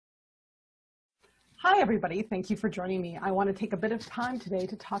Hi, everybody. Thank you for joining me. I want to take a bit of time today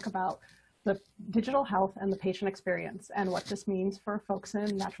to talk about the digital health and the patient experience and what this means for folks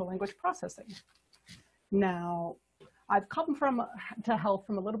in natural language processing. Now, I've come to health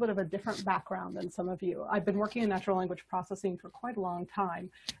from a little bit of a different background than some of you. I've been working in natural language processing for quite a long time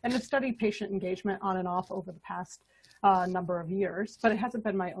and have studied patient engagement on and off over the past number of years, but it hasn't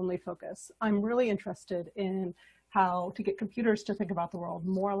been my only focus. I'm really interested in how to get computers to think about the world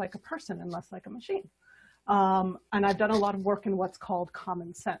more like a person and less like a machine. And I've done a lot of work in what's called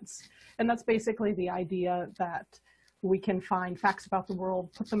common sense. And that's basically the idea that we can find facts about the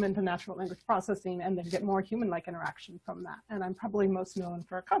world, put them into natural language processing, and then get more human-like interaction from that. And I'm probably most known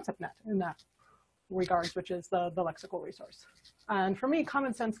for ConceptNet in that regards, which is the lexical resource. And for me,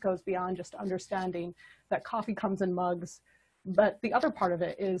 common sense goes beyond just understanding that coffee comes in mugs, but the other part of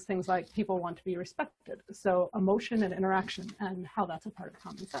it is things like people want to be respected. So emotion and interaction and how that's a part of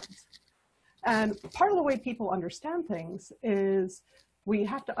common sense. And part of the way people understand things is we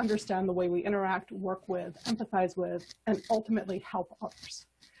have to understand the way we interact, work with, empathize with, and ultimately help others.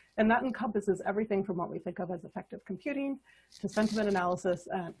 And that encompasses everything from what we think of as effective computing to sentiment analysis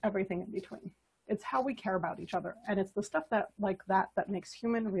and everything in between. It's how we care about each other. And it's the stuff that makes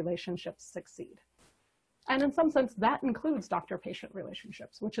human relationships succeed. And in some sense, that includes doctor-patient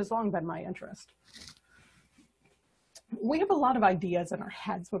relationships, which has long been my interest. We have a lot of ideas in our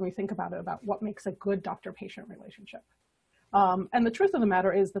heads when we think about it, about what makes a good doctor-patient relationship. And the truth of the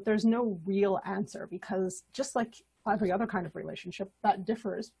matter is that there's no real answer, because just like every other kind of relationship, that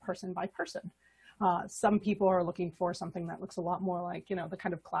differs person by person. Some people are looking for something that looks a lot more like, the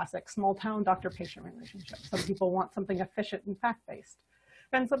kind of classic small-town doctor-patient relationship. Some people want something efficient and fact-based,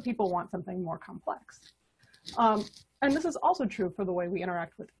 and some people want something more complex. And this is also true for the way we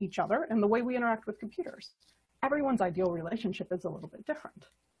interact with each other and the way we interact with computers. Everyone's ideal relationship is a little bit different.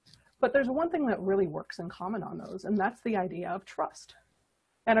 But there's one thing that really works in common on those, and that's the idea of trust.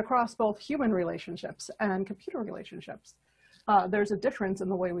 And across both human relationships and computer relationships, there's a difference in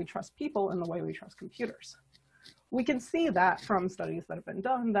the way we trust people and the way we trust computers. We can see that from studies that have been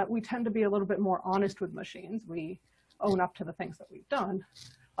done, that we tend to be a little bit more honest with machines. We own up to the things that we've done.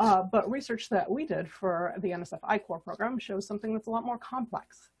 But research that we did for the NSF I-Core program shows something that's a lot more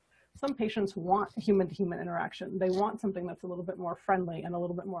complex. Some patients want human-to-human interaction. They want something that's a little bit more friendly and a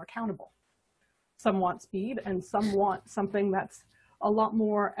little bit more accountable. Some want speed, and some want something that's a lot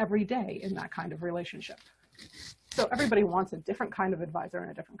more everyday in that kind of relationship. So everybody wants a different kind of advisor and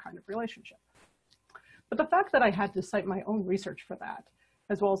a different kind of relationship. But the fact that I had to cite my own research for that,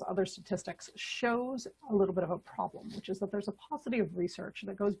 as well as other statistics, shows a little bit of a problem, which is that there's a paucity of research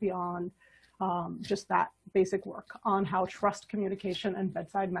that goes beyond just that basic work on how trust, communication, and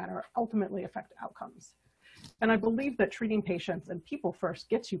bedside manner ultimately affect outcomes. And I believe that treating patients and people first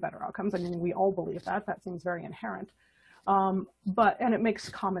gets you better outcomes. I mean, we all believe that. That seems very inherent. And it makes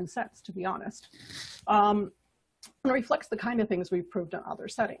common sense, to be honest. And reflects the kind of things we've proved in other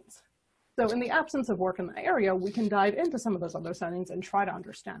settings. So in the absence of work in the area, we can dive into some of those other settings and try to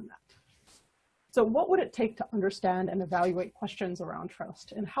understand that. So what would it take to understand and evaluate questions around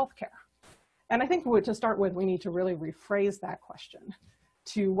trust in healthcare? And I think to start with, we need to really rephrase that question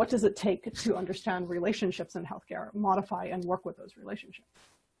to what does it take to understand relationships in healthcare, modify and work with those relationships.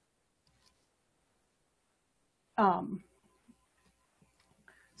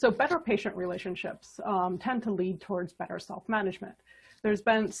 So better patient relationships tend to lead towards better self-management. There's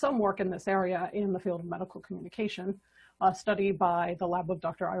been some work in this area in the field of medical communication. A study by the lab of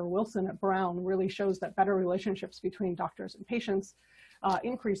Dr. Ira Wilson at Brown really shows that better relationships between doctors and patients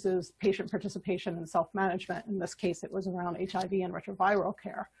increases patient participation and self-management. In this case, it was around HIV and retroviral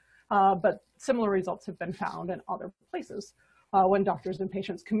care. But similar results have been found in other places. When doctors and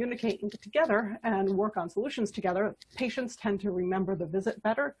patients communicate together and work on solutions together, patients tend to remember the visit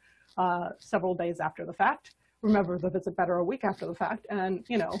better several days after the fact, remember the visit better a week after the fact, and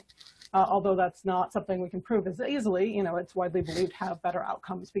although that's not something we can prove as easily, it's widely believed to have better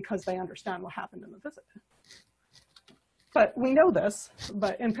outcomes because they understand what happened in the visit. But we know this,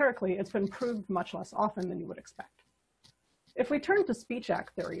 but empirically it's been proved much less often than you would expect. If we turn to speech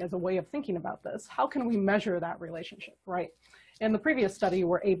act theory as a way of thinking about this, how can we measure that relationship, right? In the previous study,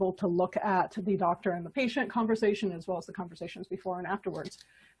 we're able to look at the doctor and the patient conversation as well as the conversations before and afterwards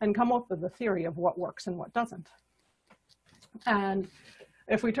and come up with a theory of what works and what doesn't. And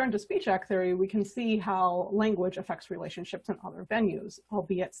if we turn to speech act theory, we can see how language affects relationships in other venues,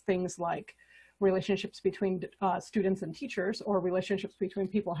 albeit things like relationships between students and teachers or relationships between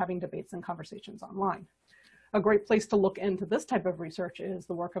people having debates and conversations online. A great place to look into this type of research is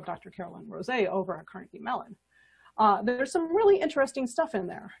the work of Dr. Carolyn Rose over at Carnegie Mellon. There's some really interesting stuff in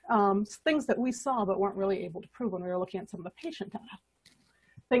there, things that we saw but weren't really able to prove when we were looking at some of the patient data.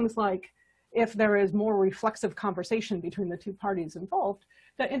 Things like if there is more reflexive conversation between the two parties involved,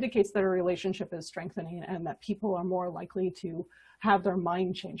 that indicates that a relationship is strengthening and that people are more likely to have their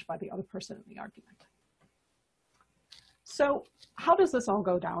mind changed by the other person in the argument. So how does this all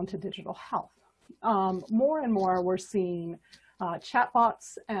go down to digital health? More and more we're seeing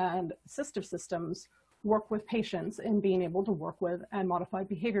chatbots and assistive systems work with patients in being able to work with and modify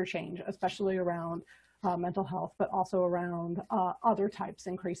behavior change, especially around mental health, but also around other types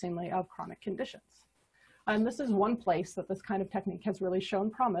increasingly of chronic conditions. And this is one place that this kind of technique has really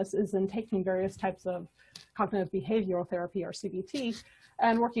shown promise, is in taking various types of cognitive behavioral therapy, or CBT,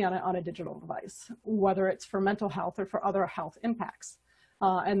 and working on it on a digital device, whether it's for mental health or for other health impacts.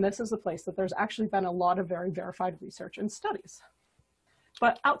 And this is a place that there's actually been a lot of very verified research and studies.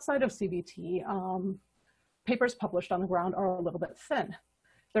 But outside of CBT, papers published on the ground are a little bit thin.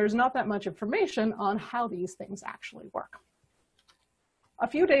 There's not that much information on how these things actually work. A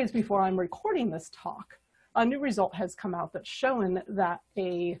few days before I'm recording this talk, a new result has come out that's shown that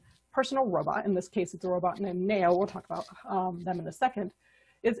a personal robot, in this case it's a robot named Neo, we'll talk about them in a second,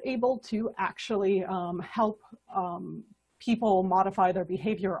 is able to actually help people modify their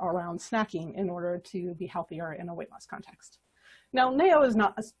behavior around snacking in order to be healthier in a weight loss context. Now, Neo is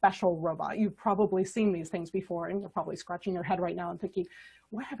not a special robot. You've probably seen these things before, and you're probably scratching your head right now and thinking,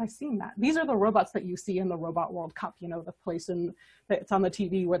 where have I seen that? These are the robots that you see in the Robot World Cup, you know, the place that's on the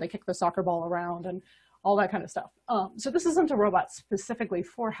TV where they kick the soccer ball around and all that kind of stuff. So this isn't a robot specifically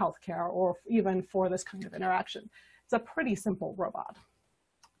for healthcare or even for this kind of interaction. It's a pretty simple robot.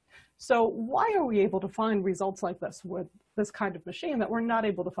 So why are we able to find results like this with this kind of machine that we're not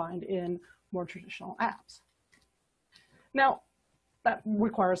able to find in more traditional apps? Now, that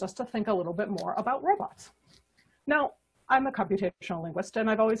requires us to think a little bit more about robots. Now, I'm a computational linguist, and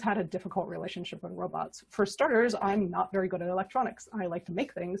I've always had a difficult relationship with robots. For starters, I'm not very good at electronics. I like to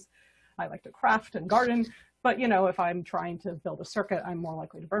make things. I like to craft and garden, but you know, if I'm trying to build a circuit, I'm more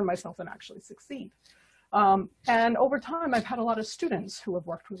likely to burn myself than actually succeed. And over time, I've had a lot of students who have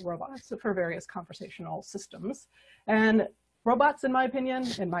worked with robots for various conversational systems. And robots, in my opinion,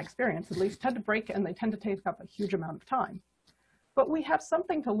 in my experience at least, tend to break, and they tend to take up a huge amount of time. But we have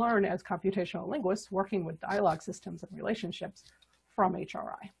something to learn as computational linguists working with dialogue systems and relationships from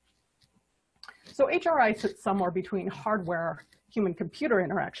HRI. So HRI sits somewhere between hardware human-computer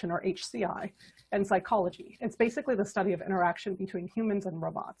interaction, or HCI, and psychology. It's basically the study of interaction between humans and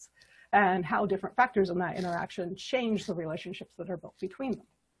robots and how different factors in that interaction change the relationships that are built between them.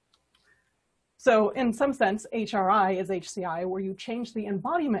 So in some sense, HRI is HCI, where you change the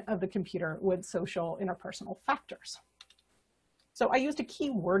embodiment of the computer with social interpersonal factors. So I used a key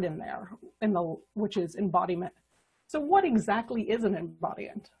word in there, which is embodiment. So what exactly is an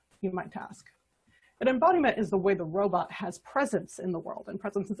embodiment, you might ask? An embodiment is the way the robot has presence in the world, and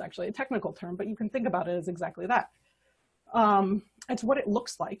presence is actually a technical term, but you can think about it as exactly that. It's what it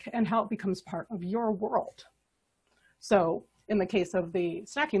looks like and how it becomes part of your world. So in the case of the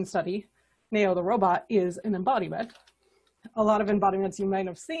snacking study, Neo the robot is an embodiment. A lot of embodiments you might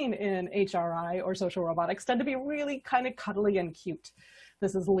have seen in HRI or social robotics tend to be really kind of cuddly and cute.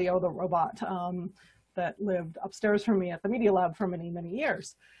 This is Leo the robot that lived upstairs from me at the Media Lab for many, many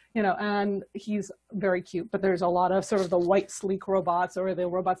years. You know, and he's very cute, but there's a lot of sort of the white, sleek robots, or the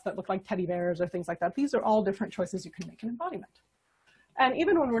robots that look like teddy bears or things like that. These are all different choices you can make an embodiment. And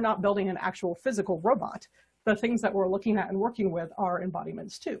even when we're not building an actual physical robot, the things that we're looking at and working with are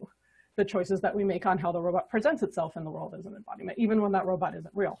embodiments too. The choices that we make on how the robot presents itself in the world is an embodiment, even when that robot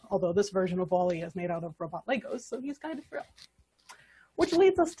isn't real. Although this version of Wall-E is made out of robot Legos, so he's kind of real. Which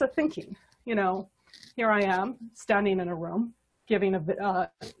leads us to thinking, you know, here I am standing in a room, giving a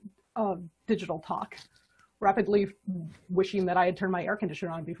digital talk, rapidly wishing that I had turned my air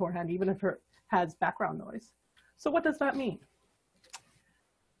conditioner on beforehand, even if it has background noise. So what does that mean?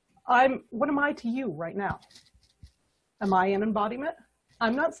 What am I to you right now? Am I an embodiment?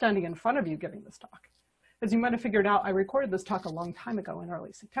 I'm not standing in front of you giving this talk. As you might have figured out, I recorded this talk a long time ago in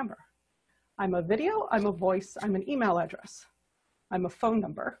early September. I'm a video, I'm a voice, I'm an email address, I'm a phone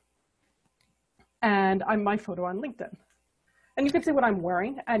number, and I'm my photo on LinkedIn. And you can see what I'm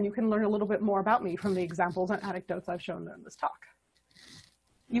wearing, and you can learn a little bit more about me from the examples and anecdotes I've shown in this talk.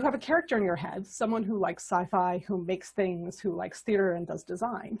 You have a character in your head, someone who likes sci-fi, who makes things, who likes theater and does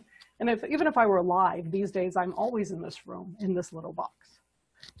design. And even if I were live, these days I'm always in this room, in this little box.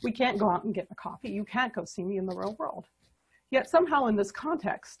 We can't go out and get a coffee. You can't go see me in the real world. Yet somehow in this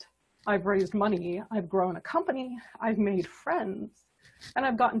context, I've raised money, I've grown a company, I've made friends, and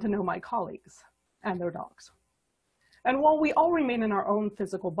I've gotten to know my colleagues and their dogs. And while we all remain in our own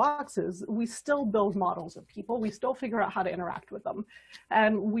physical boxes, we still build models of people. We still figure out how to interact with them.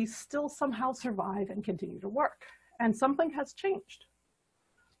 And we still somehow survive and continue to work. And something has changed,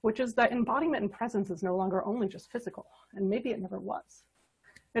 which is that embodiment and presence is no longer only just physical. And maybe it never was.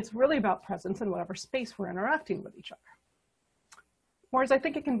 It's really about presence in whatever space we're interacting with each other. Whereas I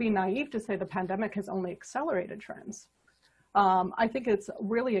think it can be naive to say the pandemic has only accelerated trends. I think it's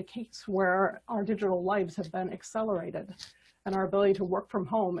really a case where our digital lives have been accelerated, and our ability to work from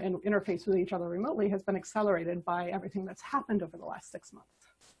home and interface with each other remotely has been accelerated by everything that's happened over the last 6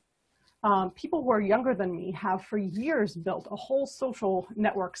 months. People who are younger than me have for years built a whole social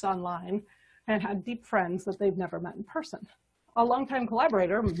networks online and had deep friends that they've never met in person. A longtime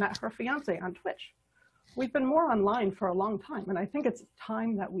collaborator met her fiance on Twitch. We've been more online for a long time, and I think it's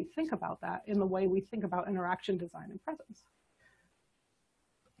time that we think about that in the way we think about interaction design and presence.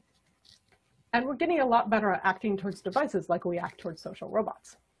 And we're getting a lot better at acting towards devices like we act towards social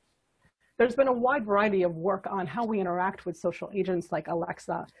robots. There's been a wide variety of work on how we interact with social agents like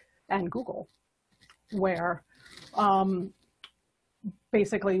Alexa and Google, where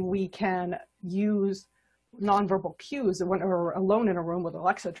basically we can use nonverbal cues. When we're alone in a room with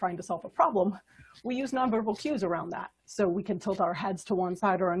Alexa trying to solve a problem, we use nonverbal cues around that. So we can tilt our heads to one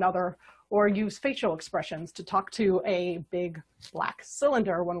side or another, or use facial expressions to talk to a big black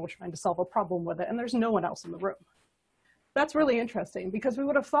cylinder when we're trying to solve a problem with it, and there's no one else in the room. That's really interesting because we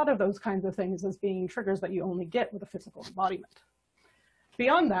would have thought of those kinds of things as being triggers that you only get with a physical embodiment.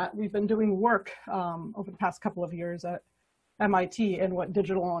 Beyond that, we've been doing work over the past couple of years at MIT in what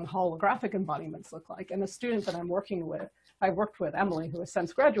digital and holographic embodiments look like. And the student that I've worked with, Emily, who has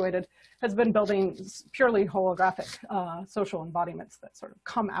since graduated, has been building purely holographic social embodiments that sort of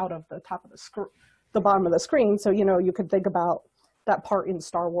come out of the top of the bottom of the screen. So, you know, you could think about that part in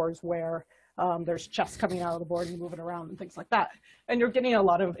Star Wars where there's chest coming out of the board and you move it around and things like that. And you're getting a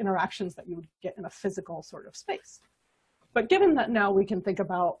lot of interactions that you would get in a physical sort of space. But given that now we can think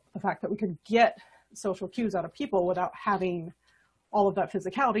about the fact that we could get social cues out of people without having all of that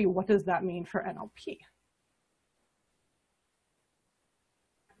physicality, what does that mean for NLP?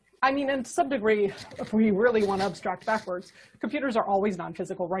 I mean, in some degree, if we really want to abstract backwards, computers are always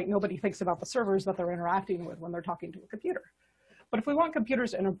non-physical, right? Nobody thinks about the servers that they're interacting with when they're talking to a computer. But if we want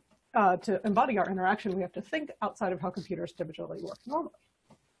computers to embody our interaction, we have to think outside of how computers typically work normally.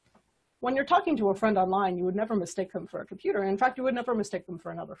 When you're talking to a friend online, you would never mistake them for a computer. In fact, you would never mistake them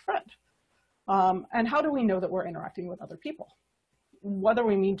for another friend. And how do we know that we're interacting with other people? Whether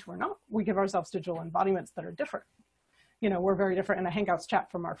we mean to or not, we give ourselves digital embodiments that are different. You know, we're very different in a Hangouts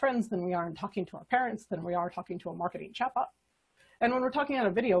chat from our friends than we are in talking to our parents, than we are talking to a marketing chatbot. And when we're talking on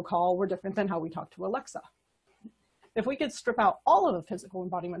a video call, we're different than how we talk to Alexa. If we could strip out all of the physical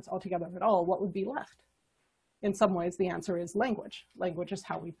embodiments altogether at all, what would be left? In some ways, the answer is language. Language is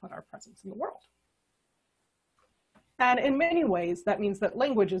how we put our presence in the world. And in many ways, that means that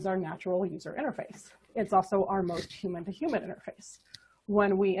language is our natural user interface. It's also our most human-to-human interface.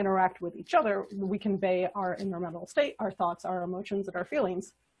 When we interact with each other, we convey our inner mental state, our thoughts, our emotions, and our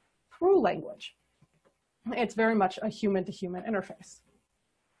feelings through language. It's very much a human-to-human interface.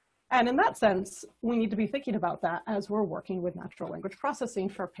 And in that sense, we need to be thinking about that as we're working with natural language processing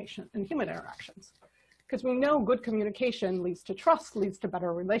for patient and human interactions. Because we know good communication leads to trust, leads to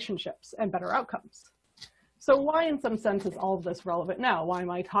better relationships and better outcomes. So why, in some sense, is all of this relevant now? Why am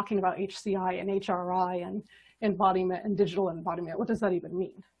I talking about HCI and HRI and embodiment and digital embodiment? What does that even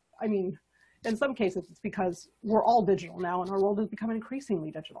mean? I mean, in some cases, it's because we're all digital now and our world has become increasingly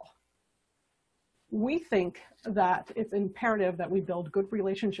digital. We think that it's imperative that we build good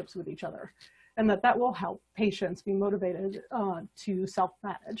relationships with each other and that will help patients be motivated to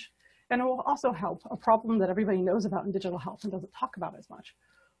self-manage. And it will also help a problem that everybody knows about in digital health and doesn't talk about as much,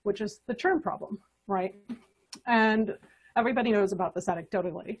 which is the churn problem, right? And everybody knows about this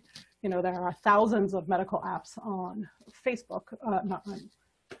anecdotally. You know, there are thousands of medical apps on Facebook,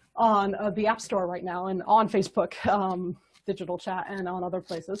 on the App Store right now, and on Facebook, digital chat, and on other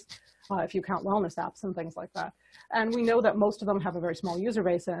places, if you count wellness apps and things like that. And we know that most of them have a very small user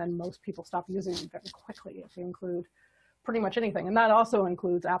base, and most people stop using them very quickly if they include pretty much anything. And that also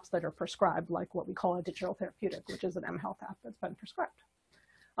includes apps that are prescribed, like what we call a digital therapeutic, which is an mHealth app that's been prescribed.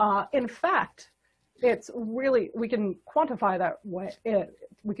 In fact, it's really, we can quantify that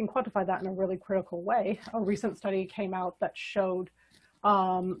in a really critical way. A recent study came out that showed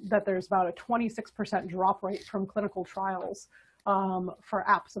that there's about a 26% drop rate from clinical trials for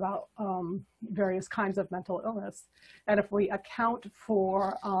apps about various kinds of mental illness. And if we account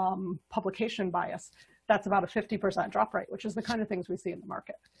for publication bias, that's about a 50% drop rate, which is the kind of things we see in the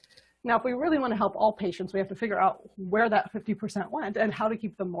market. Now, if we really want to help all patients, we have to figure out where that 50% went and how to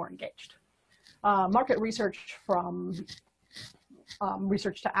keep them more engaged. Market research from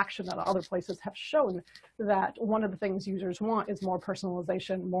Research to Action and other places have shown that one of the things users want is more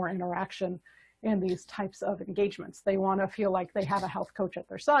personalization, more interaction in these types of engagements. They want to feel like they have a health coach at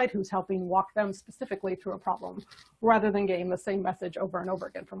their side who's helping walk them specifically through a problem, rather than getting the same message over and over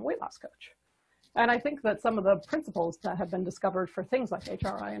again from a weight loss coach. And I think that some of the principles that have been discovered for things like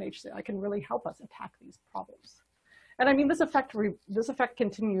HRI and HCI can really help us attack these problems. And I mean, this effect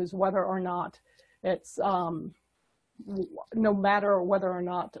continues whether or not it's, no matter whether or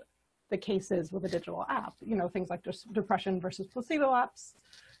not the case is with a digital app, you know, things like depression versus placebo apps,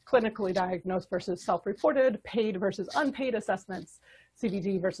 clinically diagnosed versus self-reported, paid versus unpaid assessments,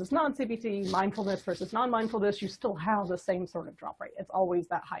 CBT versus non-CBT, mindfulness versus non-mindfulness, you still have the same sort of drop rate. It's always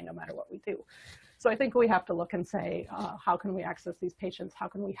that high no matter what we do. So I think we have to look and say, how can we access these patients? How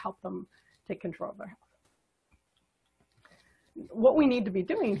can we help them take control of their health? What we need to be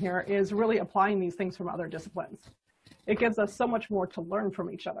doing here is really applying these things from other disciplines. It gives us so much more to learn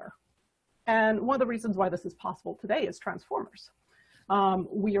from each other. And one of the reasons why this is possible today is transformers.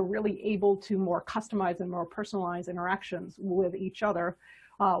 We are really able to more customize and more personalize interactions with each other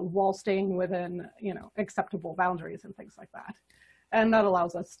while staying within, you know, acceptable boundaries and things like that. And that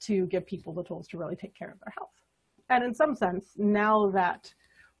allows us to give people the tools to really take care of their health. And in some sense, now that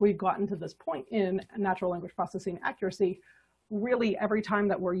we've gotten to this point in natural language processing accuracy, really every time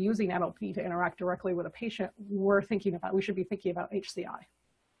that we're using NLP to interact directly with a patient, we should be thinking about HCI.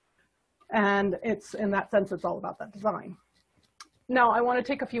 And it's, in that sense, it's all about that design. Now, I want to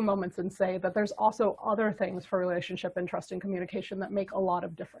take a few moments and say that there's also other things for relationship and trust and communication that make a lot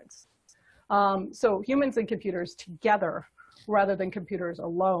of difference. So humans and computers together, rather than computers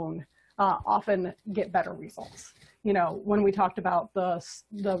alone, often get better results. You know, when we talked about the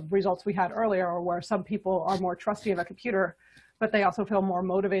results we had earlier, where some people are more trusting of a computer, but they also feel more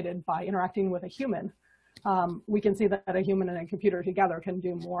motivated by interacting with a human, we can see that a human and a computer together can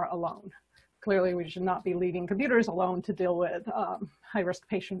do more alone. Clearly, we should not be leaving computers alone to deal with high-risk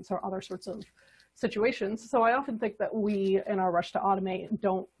patients or other sorts of situations. So I often think that we, in our rush to automate,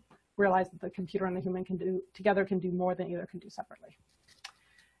 don't realize that the computer and the human can do more than either can do separately.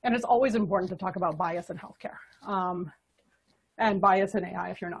 And it's always important to talk about bias in healthcare and bias in AI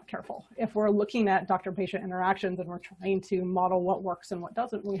if you're not careful. If we're looking at doctor-patient interactions and we're trying to model what works and what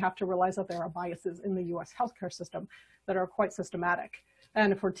doesn't, we have to realize that there are biases in the US healthcare system that are quite systematic.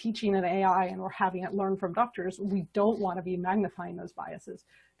 And if we're teaching an AI and we're having it learn from doctors, we don't want to be magnifying those biases,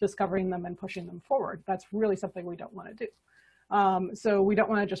 discovering them and pushing them forward. That's really something we don't want to do. So we don't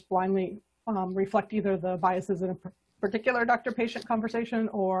want to just blindly reflect either the biases in a particular doctor-patient conversation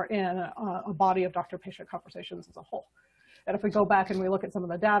or in a body of doctor-patient conversations as a whole. And if we go back and we look at some of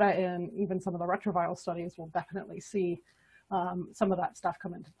the data and even some of the retroviral studies, we'll definitely see some of that stuff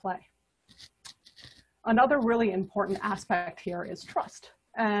come into play. Another really important aspect here is trust.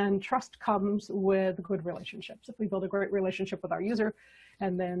 And trust comes with good relationships. If we build a great relationship with our user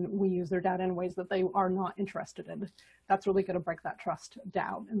and then we use their data in ways that they are not interested in, that's really going to break that trust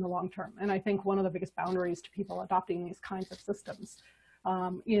down in the long term. And I think one of the biggest boundaries to people adopting these kinds of systems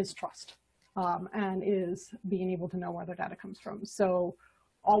is trust and is being able to know where their data comes from. So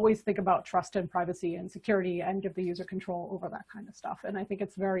always think about trust and privacy and security and give the user control over that kind of stuff. And I think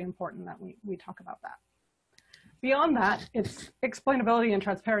it's very important that we talk about that. Beyond that, it's explainability and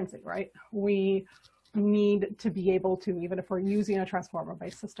transparency, right? We need to be able to, even if we're using a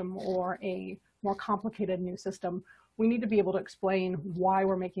transformer-based system or a more complicated new system, we need to be able to explain why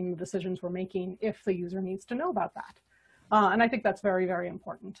we're making the decisions we're making if the user needs to know about that. And I think that's very, very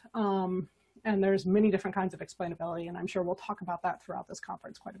important. And there's many different kinds of explainability, and I'm sure we'll talk about that throughout this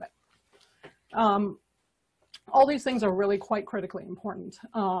conference quite a bit. All these things are really quite critically important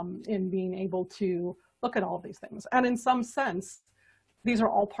in being able to look at all of these things. And in some sense, these are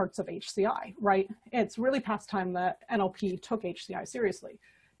all parts of HCI, right? It's really past time that NLP took HCI seriously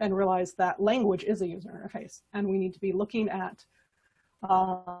and realized that language is a user interface. And we need to be looking at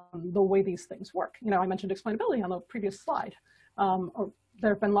the way these things work. You know, I mentioned explainability on the previous slide.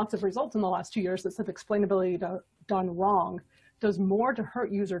 There have been lots of results in the last 2 years that said explainability done wrong does more to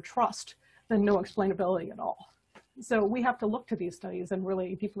hurt user trust than no explainability at all. So we have to look to these studies and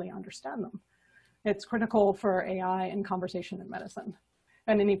really deeply understand them. It's critical for AI and conversation in medicine.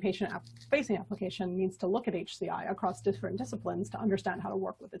 And any patient-facing application needs to look at HCI across different disciplines to understand how to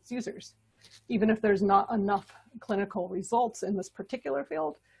work with its users. Even if there's not enough clinical results in this particular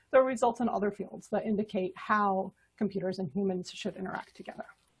field, there are results in other fields that indicate how computers and humans should interact together.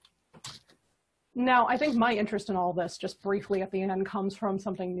 Now, I think my interest in all this, just briefly at the end, comes from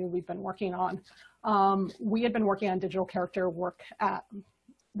something new we've been working on. We had been working on digital character work at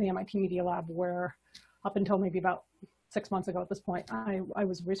the MIT Media Lab, where up until maybe about 6 months ago at this point, I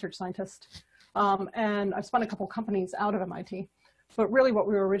was a research scientist. And I've spun a couple companies out of MIT. But really what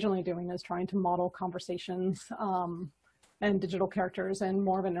we were originally doing is trying to model conversations and digital characters in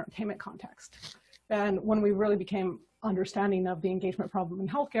more of an entertainment context. And when we really became understanding of the engagement problem in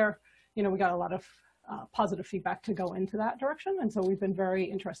healthcare, you know, we got a lot of positive feedback to go into that direction. And so we've been very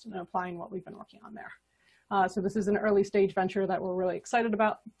interested in applying what we've been working on there. So this is an early stage venture that we're really excited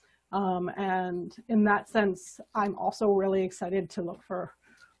about. And in that sense, I'm also really excited to look for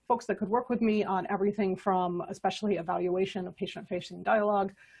folks that could work with me on everything from especially evaluation of patient-facing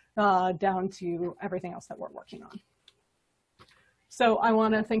dialogue down to everything else that we're working on. So I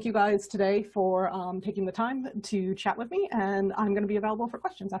want to thank you guys today for taking the time to chat with me, and I'm going to be available for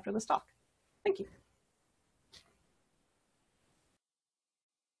questions after this talk. Thank you.